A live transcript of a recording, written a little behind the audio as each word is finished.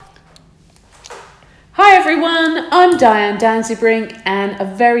everyone, I'm Diane Danzybrink and a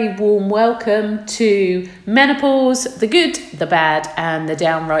very warm welcome to Menopause, the good, the bad and the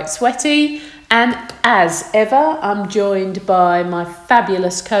downright sweaty. And as ever, I'm joined by my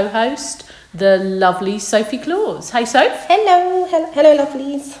fabulous co-host, the lovely Sophie Claus. Hey Soph. Hello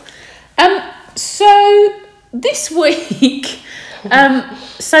lovelies. So this week,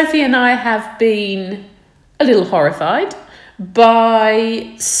 Sophie and I have been a little horrified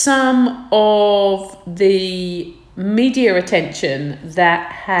by some of the media attention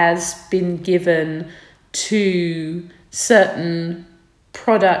that has been given to certain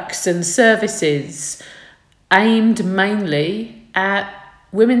products and services aimed mainly at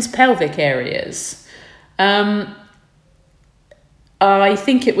women's pelvic areas. I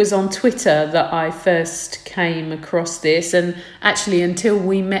think it was on Twitter that I first came across this, and actually until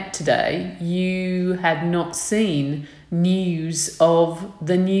we met today, you had not seen news of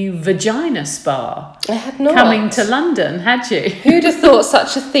the new vagina spa. I had not. Coming to London, had you? Who'd have thought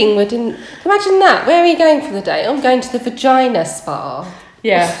such a thing wouldn't... Imagine that. Where are you going for the day? I'm going to the vagina spa.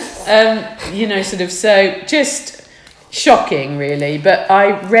 Yeah. So just shocking, really. But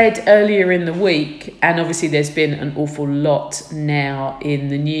I read earlier in the week, and obviously there's been an awful lot now in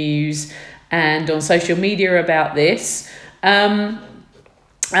the news and on social media about this,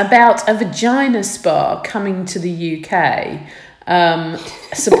 about a vagina spa coming to the UK,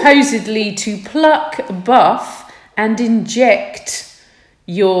 supposedly to pluck, buff and inject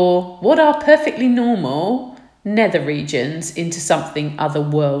your, what are perfectly normal, nether regions into something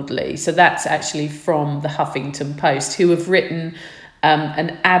otherworldly. So that's actually from the Huffington Post, who have written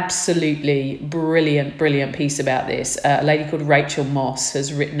an absolutely brilliant piece about this. A lady called Rachel Moss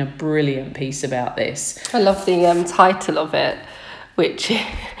has written a brilliant piece about this. I love the title of it, which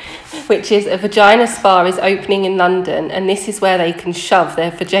is a vagina spa is opening in London, and this is where they can shove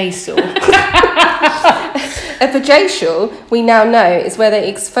their vajacial. A vajacial, we now know, is where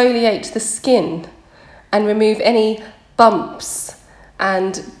they exfoliate the skin and remove any bumps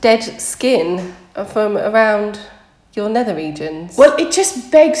and dead skin from around your nether regions. Well, it just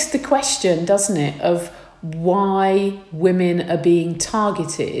begs the question, doesn't it, of why women are being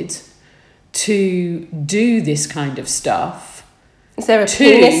targeted to do this kind of stuff. Is there a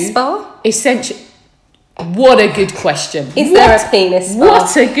penis spa? Essentially, what a good question. Is there a penis spa?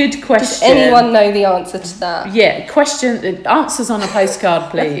 What a good question. Does anyone know the answer to that? Yeah, answers on a postcard,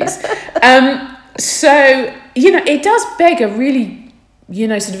 please. So, it does beg a really,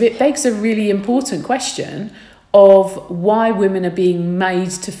 it begs a really important question of why women are being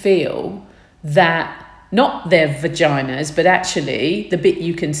made to feel that not their vaginas, but actually the bit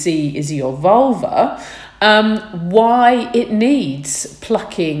you can see is your vulva, why it needs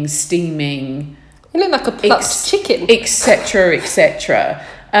plucking, steaming. You look like a plucked chicken. Etc.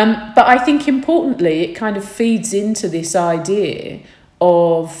 But I think importantly, it kind of feeds into this idea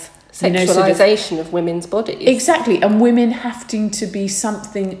of sexualization of women's bodies. Exactly, and women having to be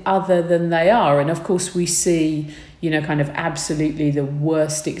something other than they are. And of course we see, kind of absolutely the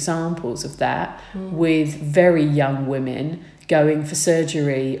worst examples of that with very young women going for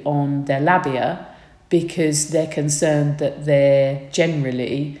surgery on their labia because they're concerned that they're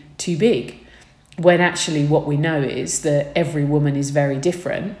generally too big. When actually what we know is that every woman is very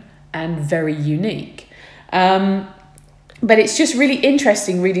different and very unique. But it's just really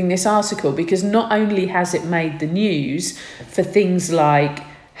interesting reading this article because not only has it made the news for things like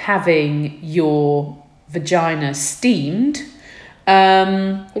having your vagina steamed,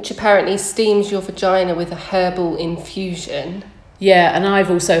 which apparently steams your vagina with a herbal infusion. Yeah, and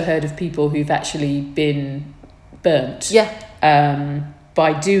I've also heard of people who've actually been burnt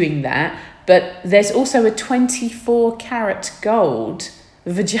by doing that. But there's also a 24 karat gold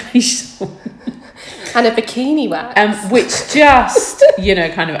vajacial. And a bikini wax. Which just,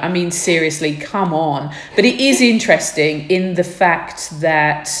 seriously, come on. But it is interesting in the fact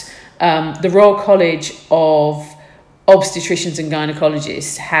that the Royal College of Obstetricians and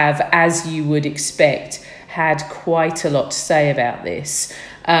Gynecologists have, as you would expect, had quite a lot to say about this.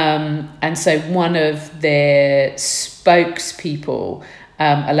 And so one of their spokespeople,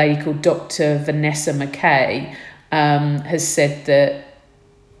 a lady called Dr. Vanessa McKay, has said that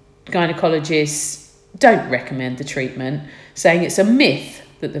gynecologists don't recommend the treatment, saying it's a myth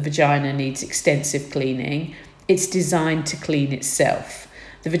that the vagina needs extensive cleaning. It's designed to clean itself.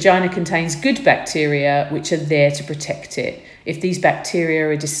 The vagina contains good bacteria which are there to protect it. If these bacteria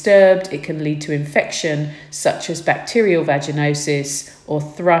are disturbed, it can lead to infection such as bacterial vaginosis or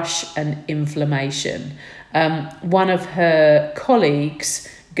thrush and inflammation. One of her colleagues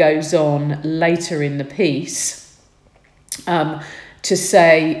goes on later in the piece to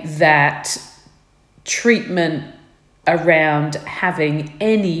say that treatment around having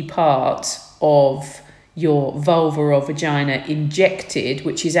any part of your vulva or vagina injected,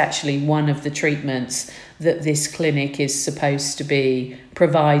 which is actually one of the treatments that this clinic is supposed to be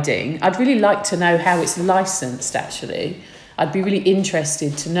providing. I'd really like to know how it's licensed, actually. I'd be really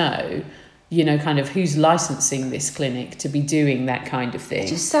interested to know, you know, kind of who's licensing this clinic to be doing that kind of thing. It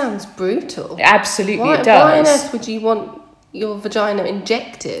just sounds brutal. Absolutely, Why, it does. why on earth would you want your vagina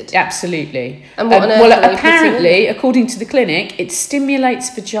injected? Absolutely. And what on earth well, are they apparently, according to the clinic, it stimulates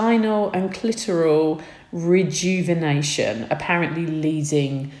vaginal and clitoral rejuvenation, apparently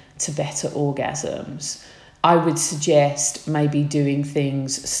leading to better orgasms. I would suggest maybe doing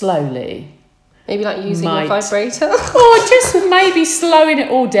things slowly. Maybe like using a vibrator? Or just maybe slowing it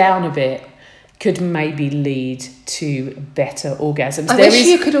all down a bit could maybe lead to better orgasms. I wish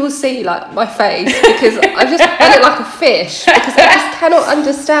you could all see like my face, because I look like a fish, because I just cannot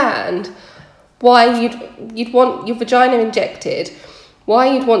understand why you'd want your vagina injected, why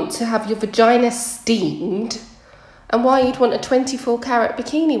you'd want to have your vagina steamed, and why you'd want a 24-carat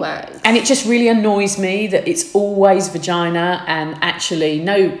bikini wax. And it just really annoys me that it's always vagina, and actually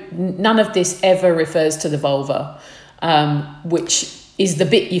none of this ever refers to the vulva, which is the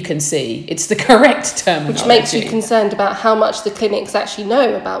bit you can see. It's the correct terminology. Which makes you concerned about how much the clinics actually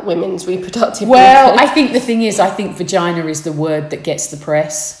know about women's reproductive Well, I think the thing is, I think vagina is the word that gets the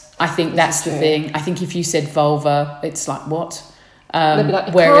press. I think that's the thing. I think if you said vulva, it's like, what?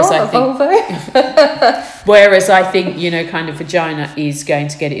 Whereas I think, you know, kind of vagina is going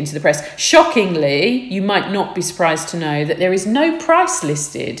to get it into the press. Shockingly, you might not be surprised to know that there is no price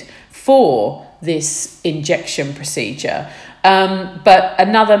listed for this injection procedure. But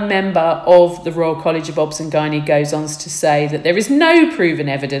another member of the Royal College of Obs and Gynae goes on to say that there is no proven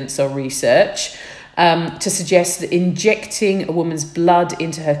evidence or research to suggest that injecting a woman's blood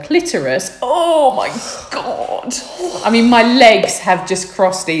into her clitoris, oh my God, I mean, my legs have just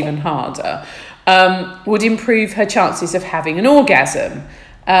crossed even harder, would improve her chances of having an orgasm.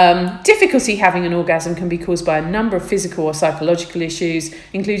 Difficulty having an orgasm can be caused by a number of physical or psychological issues,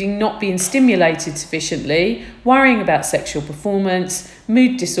 including not being stimulated sufficiently, worrying about sexual performance,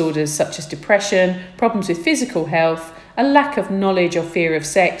 mood disorders such as depression, problems with physical health, a lack of knowledge or fear of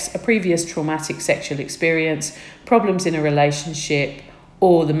sex, a previous traumatic sexual experience, problems in a relationship,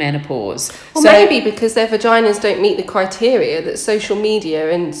 or the menopause. Or maybe because their vaginas don't meet the criteria that social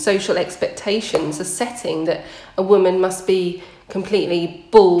media and social expectations are setting, that a woman must be completely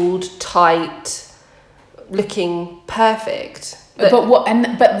bald, tight, looking perfect. But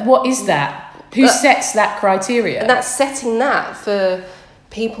what is that? Who sets that criteria? And that's setting that for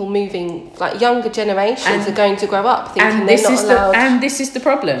people moving, like younger generations are going to grow up thinking they're not allowed. And this is the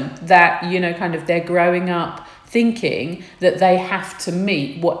problem, that, you know, kind of they're growing up thinking that they have to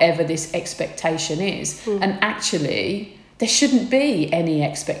meet whatever this expectation is. And actually, there shouldn't be any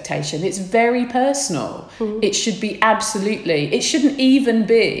expectation. It's very personal. It should be it shouldn't even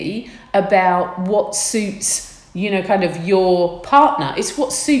be about what suits, you know, kind of your partner. It's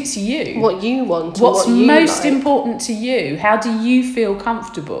what suits you. What you want. What's what you most like. important to you. How do you feel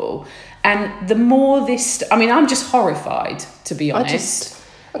comfortable? And the more this... I mean, I'm just horrified, to be honest.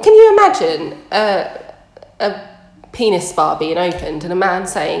 Can you imagine a penis spa being opened and a man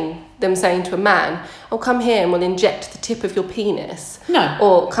saying to a man, "Oh, come here and we'll inject the tip of your penis." No.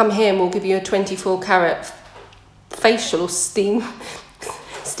 Or come here and we'll give you a 24-carat facial, or steam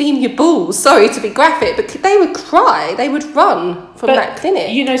your balls. Sorry to be graphic, but they would cry. They would run from that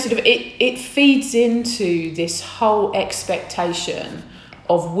clinic. You know, sort of it feeds into this whole expectation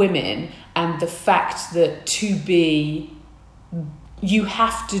of women, and the fact that you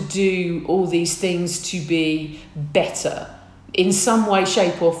have to do all these things to be better. In some way,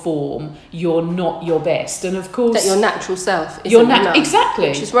 shape or form, you're not your best. And of course... That your natural self isn't enough. Exactly.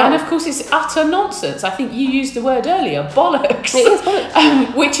 Which is wrong. And of course, it's utter nonsense. I think you used the word earlier, bollocks. It is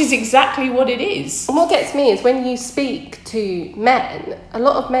bollocks. Which is exactly what it is. And what gets me is when you speak to men, a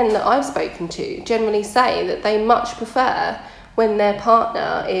lot of men that I've spoken to generally say that they much prefer when their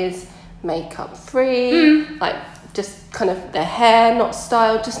partner is makeup free, like just kind of their hair not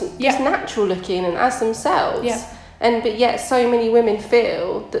styled, just natural looking and as themselves. Yeah. But yet so many women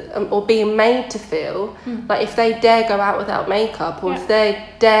feel that, or being made to feel, like if they dare go out without makeup, or if they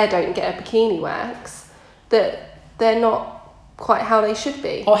dare don't get a bikini wax, that they're not quite how they should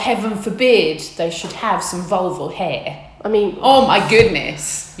be. Or heaven forbid, they should have some vulval hair. I mean... Oh my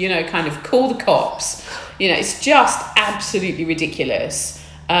goodness. You know, kind of call the cops. You know, it's just absolutely ridiculous.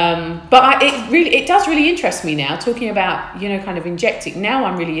 But it does really interest me now, talking about, you know, kind of injecting. Now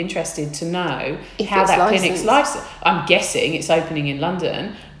I'm really interested to know how that clinic's licensed. I'm guessing it's opening in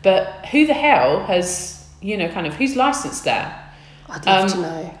London, But who the hell has, kind of, who's licensed that? I'd love to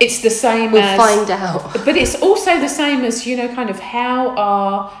know. It's the same We'll find out. But it's also the same as, kind of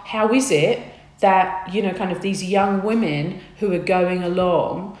how is it that, kind of these young women who are going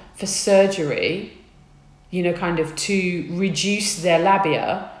along for surgery, kind of to reduce their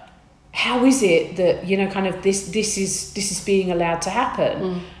labia, how is it that, kind of this is being allowed to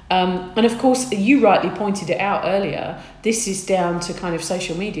happen? And of course, you rightly pointed it out earlier, this is down to kind of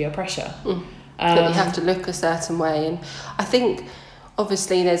social media pressure. That you have to look a certain way. And I think,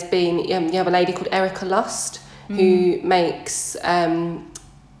 obviously, there's been, you have a lady called Erica Lust who makes,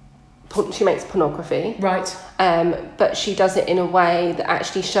 she makes pornography. Right. But she does it in a way that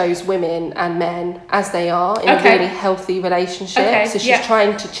actually shows women and men as they are in a really healthy relationship. Okay. So she's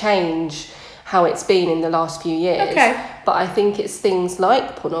trying to change how it's been in the last few years. Okay. But I think it's things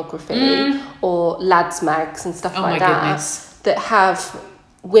like pornography or lads mags and stuff like that goodness. that have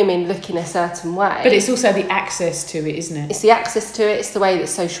women looking a certain way. But it's also the access to it, isn't it? It's the access to it. It's the way that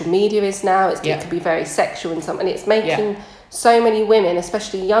social media is now. It can be very sexual and something. It's making so many women,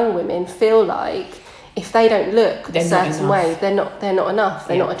 especially young women, feel like if they don't look a certain way, they're not enough.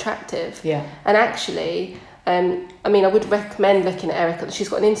 They're not attractive. Yeah. And actually, I mean, I would recommend looking at Erica. She's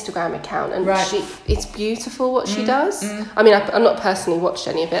got an Instagram account, and it's beautiful what she does. I mean, I've not personally watched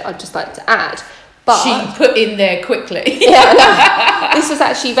any of it. I'd just like to add. But she put in there quickly. This was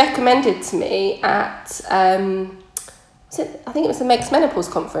actually recommended to me at I think it was the Meg's Menopause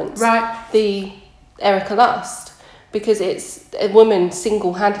conference. Right. The Erica Lust, because it's a woman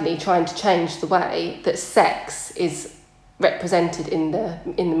single-handedly trying to change the way that sex is represented in the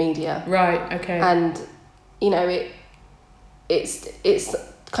media. Right. Okay. And it's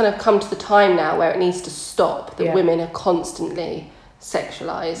kind of come to the time now where it needs to stop. That women are constantly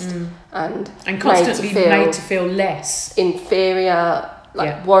sexualized and constantly made to feel less inferior,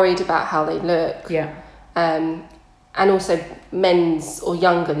 worried about how they look. And also men's or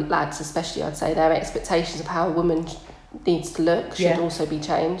younger lads, especially, I'd say their expectations of how a woman needs to look should also be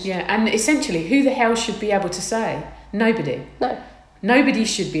changed. And essentially, who the hell should be able to say? Nobody. Nobody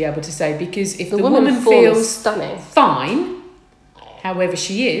should be able to say, because if the woman feels stunning, fine, however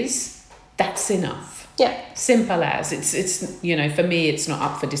she is, that's enough. Simple as. It's for me, it's not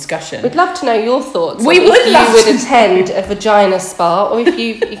up for discussion. We'd love to know your thoughts. We would love if you would attend a vagina spa, or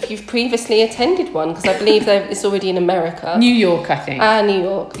if you've previously attended one, because I believe it's already in America. New York, I think. New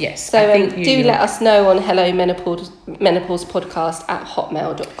York. Yes. So let us know on Hello Menopause Podcast at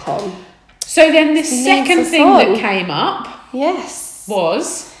hotmail.com. So then the second thing that came up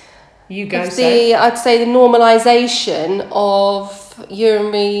was, you go say. I'd say the normalisation of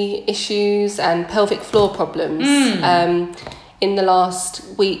urinary issues and pelvic floor problems. In the last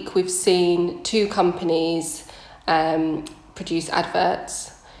week, we've seen 2 companies produce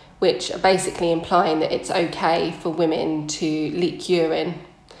adverts which are basically implying that it's okay for women to leak urine,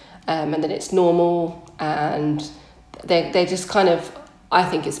 and that it's normal, and they're just kind of, I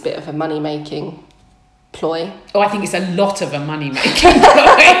think it's a bit of a money-making ploy. I think it's a lot of a money-making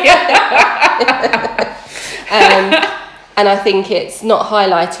ploy. And I think it's not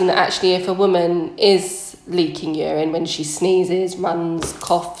highlighting that actually if a woman is leaking urine when she sneezes, runs,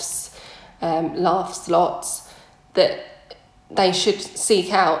 coughs, laughs lots, that they should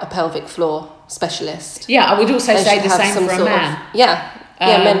seek out a pelvic floor specialist. I would also say the same for a man.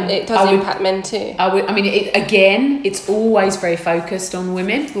 Men, it does impact men too. It's always very focused on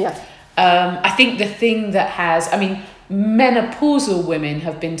women. I think the thing that menopausal women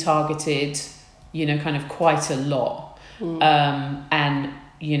have been targeted, kind of quite a lot. And,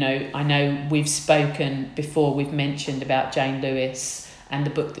 I know we've spoken before, we've mentioned about Jane Lewis and the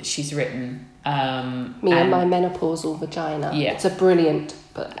book that she's written. Me and My Menopausal Vagina. It's a brilliant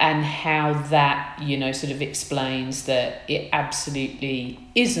book. And how that, sort of explains that it absolutely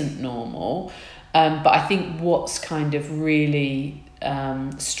isn't normal. But I think what's kind of really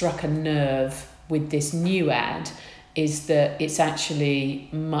struck a nerve with this new ad is that it's actually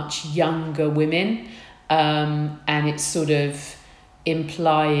much younger women. And it's sort of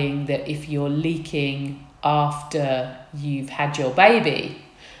implying that if you're leaking after you've had your baby,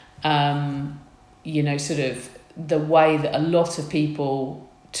 sort of the way that a lot of people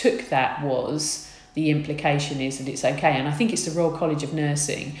took that was the implication is that it's okay. And I think it's the Royal College of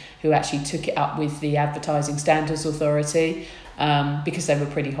Nursing who actually took it up with the Advertising Standards Authority, because they were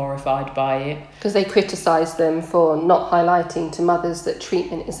pretty horrified by it. Because they criticised them for not highlighting to mothers that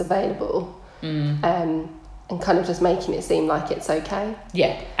treatment is available. And kind of just making it seem like it's okay.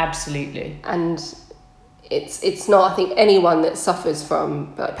 Yeah, absolutely. And it's not, I think, anyone that suffers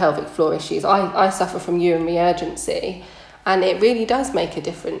from pelvic floor issues. I suffer from urinary urgency, And it really does make a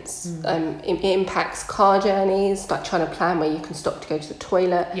difference. It impacts car journeys, like trying to plan where you can stop to go to the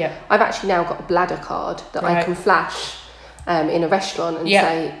toilet. Yeah. I've actually now got a bladder card that I can flash in a restaurant and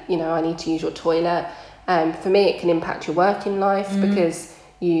say, you know, I need to use your toilet. For me, it can impact your working life because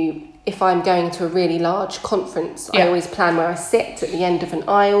if I'm going to a really large conference, I always plan where I sit at the end of an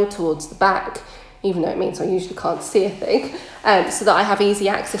aisle towards the back, even though it means I usually can't see a thing, so that I have easy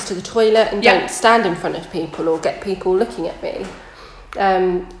access to the toilet and don't stand in front of people or get people looking at me.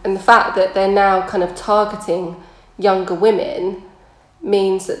 And the fact that they're now kind of targeting younger women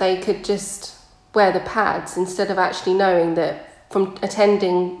means that they could just wear the pads instead of actually knowing that from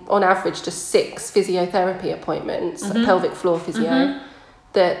attending on average just 6 physiotherapy appointments, pelvic floor physio,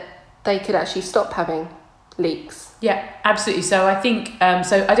 that they could actually stop having leaks. Yeah, absolutely. So I think,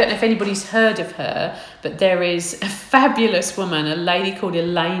 so I don't know if anybody's heard of her, but there is a fabulous woman, a lady called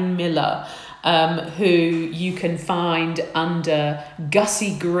Elaine Miller, who you can find under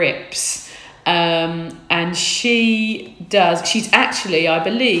Gussie Grips. And she's actually, I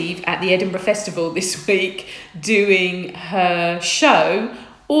believe, at the Edinburgh Festival this week doing her show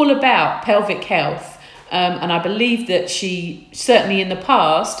all about pelvic health. And I believe that she, certainly in the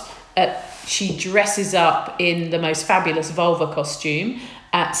past, she dresses up in the most fabulous vulva costume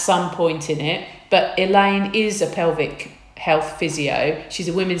at some point in it. But Elaine is a pelvic health physio. She's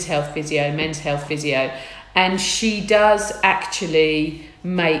a women's health physio, men's health physio. And she does actually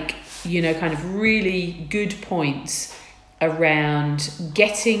make, you know, kind of really good points around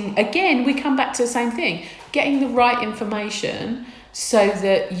getting, again, we come back to the same thing, getting the right information so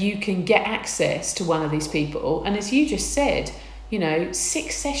that you can get access to one of these people. And as you just said, you know,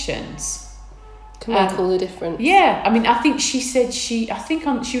 6 sessions can make all the difference. Yeah, I mean, I think she said she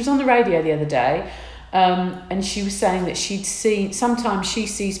was on the radio the other day, and she was saying that sometimes she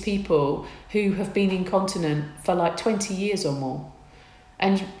sees people who have been incontinent for like 20 years or more.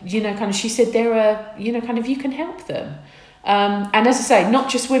 And, you know, kind of, she said there are, you know, kind of, you can help them. And as I say, not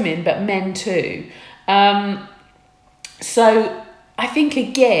just women, but men too. So I think,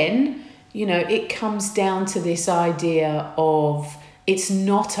 again, you know, it comes down to this idea of it's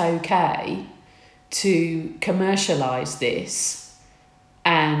not okay to commercialise this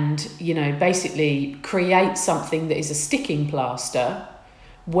and, you know, basically create something that is a sticking plaster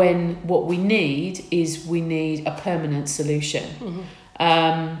when what we need a permanent solution.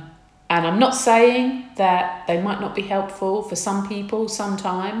 And I'm not saying that they might not be helpful for some people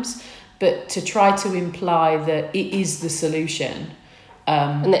sometimes, but to try to imply that it is the solution.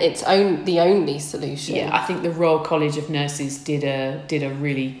 And that it's the only solution. Yeah, I think the Royal College of Nurses did a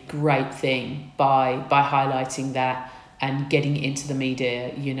really great thing by highlighting that and getting it into the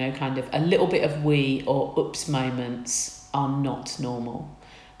media. You know, kind of a little bit of we or oops moments are not normal.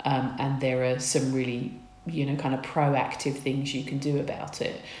 And there are some really, you know, kind of proactive things you can do about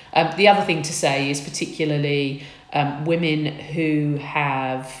it. The other thing to say is particularly women who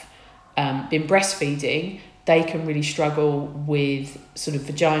have been breastfeeding, they can really struggle with sort of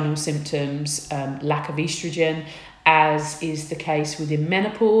vaginal symptoms, lack of estrogen, as is the case within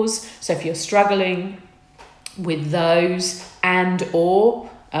menopause. So if you're struggling with those and or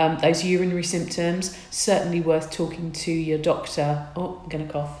those urinary symptoms, certainly worth talking to your doctor. Oh, I'm going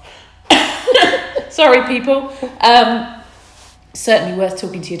to cough. Sorry, people. Certainly worth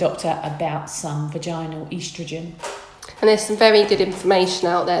talking to your doctor about some vaginal estrogen. And there's some very good information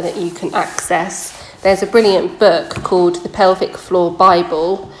out there that you can access. There's a brilliant book called The Pelvic Floor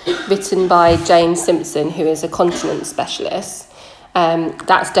Bible, written by Jane Simpson, who is a continence specialist.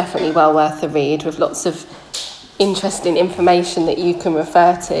 That's definitely well worth a read, with lots of interesting information that you can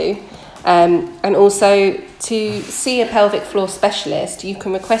refer to. And also, to see a pelvic floor specialist, you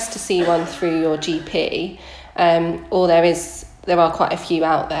can request to see one through your GP, or there are quite a few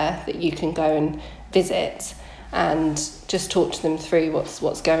out there that you can go and visit and just talk to them through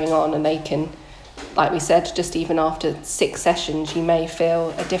what's going on, and they can, like we said, just even after 6 sessions you may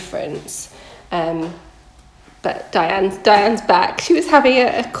feel a difference. But Diane's back. She was having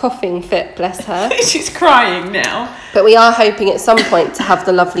a coughing fit, bless her. She's crying now. But we are hoping at some point to have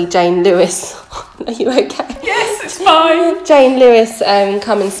the lovely Jane Lewis. Are you okay? Yes, it's fine. Jane Lewis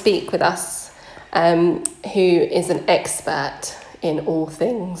come and speak with us, who is an expert in all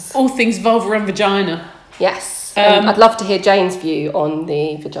things vulva and vagina. Yes. I'd love to hear Jane's view on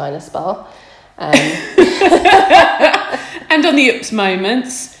the vagina spa. And on the oops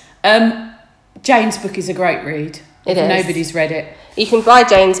moments. Jane's book is a great read. It is. Nobody's read it. You can buy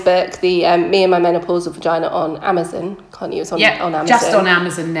Jane's book, the Me and My Menopausal Vagina, on Amazon. Can't you? It's on Amazon. Just on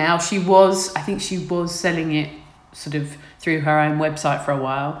Amazon now. I think she was selling it sort of through her own website for a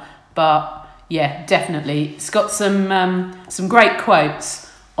while. But Yeah, definitely. It's got some great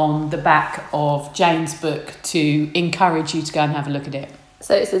quotes on the back of Jane's book to encourage you to go and have a look at it.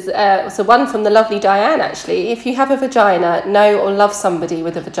 So it says, so one from the lovely Diane, actually. If you have a vagina, know or love somebody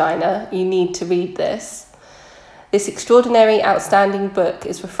with a vagina, you need to read this. This extraordinary, outstanding book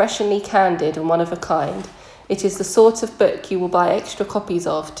is refreshingly candid and one of a kind. It is the sort of book you will buy extra copies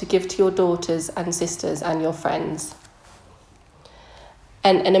of to give to your daughters and sisters and your friends.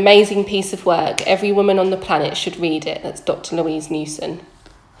 And an amazing piece of work. Every woman on the planet should read it. That's Dr. Louise Newson.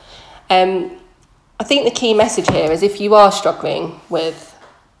 I think the key message here is if you are struggling with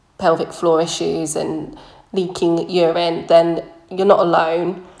pelvic floor issues and leaking urine, then you're not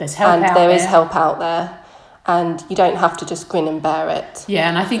alone. There's help and out there there. is help out there. And you don't have to just grin and bear it. Yeah,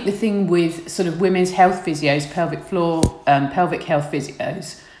 and I think the thing with sort of women's health physios, pelvic floor, pelvic health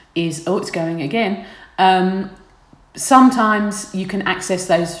physios, is, it's going again. Sometimes you can access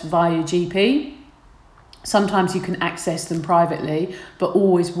those via your GP. Sometimes you can access them privately, but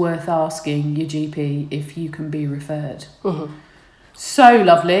always worth asking your GP if you can be referred. Mm-hmm. So,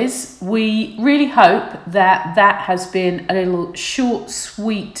 lovelies, we really hope that has been a little short,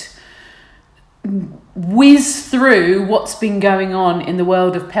 sweet whiz through what's been going on in the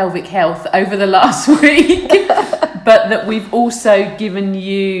world of pelvic health over the last week, but that we've also given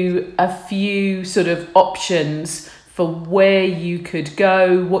you a few sort of options for where you could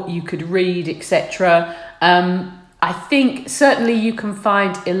go, what you could read, etc. I think certainly you can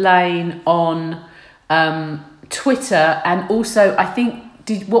find Elaine on Twitter, and also I think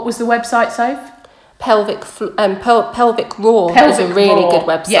what was the website, Soph? Pelvic Raw is a really good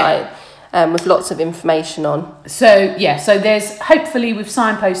website. Yeah. With lots of information on. So there's, hopefully we've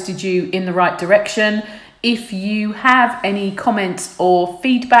signposted you in the right direction. If you have any comments or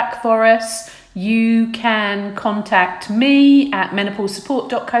feedback for us, you can contact me at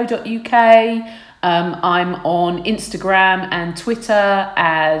menopausesupport.co.uk. I'm on Instagram and Twitter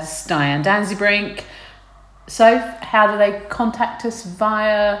as Diane Danzebrink. So how do they contact us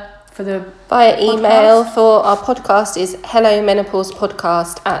via email for our podcast is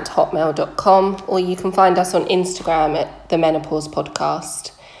hellomenopausepodcast@hotmail.com, or you can find us on Instagram at the Menopause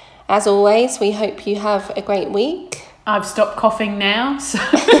Podcast. As always, we hope you have a great week. I've stopped coughing now. So.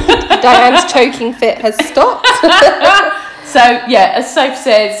 Diane's choking fit has stopped. So, as Soph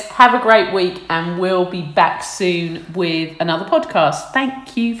says, have a great week, and we'll be back soon with another podcast.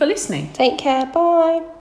 Thank you for listening. Take care. Bye.